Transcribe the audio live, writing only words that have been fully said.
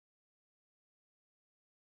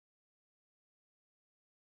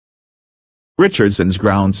Richardson's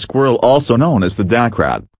ground squirrel, also known as the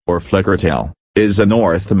Dakrat, or Flickertail, is a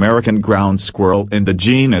North American ground squirrel in the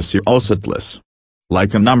genus Urocitellus.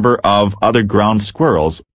 Like a number of other ground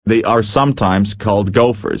squirrels, they are sometimes called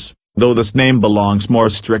gophers, though this name belongs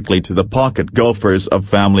more strictly to the pocket gophers of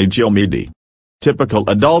family Geomyidae. Typical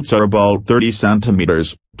adults are about 30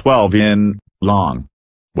 centimeters, 12 in, long.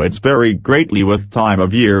 Weights vary greatly with time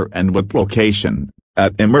of year and with location.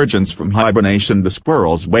 At emergence from hibernation, the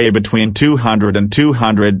squirrels weigh between 200 and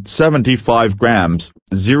 275 grams,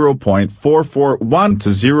 0.441 to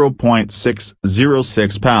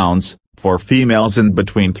 0.606 pounds, for females, and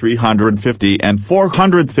between 350 and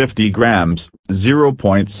 450 grams,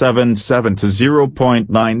 0.77 to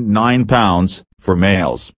 0.99 pounds, for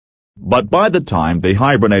males. But by the time they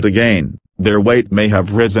hibernate again, their weight may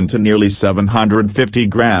have risen to nearly 750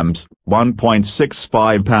 grams,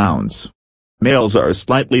 1.65 pounds. Males are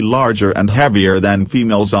slightly larger and heavier than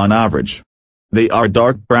females on average. They are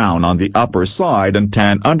dark brown on the upper side and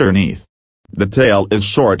tan underneath. The tail is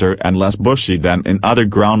shorter and less bushy than in other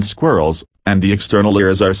ground squirrels, and the external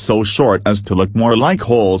ears are so short as to look more like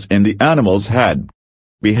holes in the animal's head.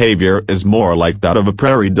 Behavior is more like that of a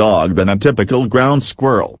prairie dog than a typical ground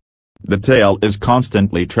squirrel. The tail is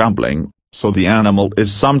constantly trembling, so the animal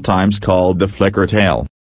is sometimes called the flickertail.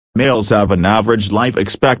 Males have an average life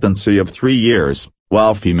expectancy of 3 years,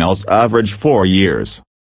 while females average 4 years.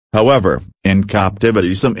 However, in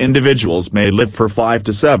captivity some individuals may live for 5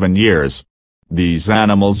 to 7 years. These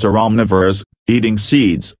animals are omnivores, eating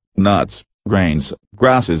seeds, nuts, grains,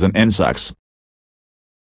 grasses and insects.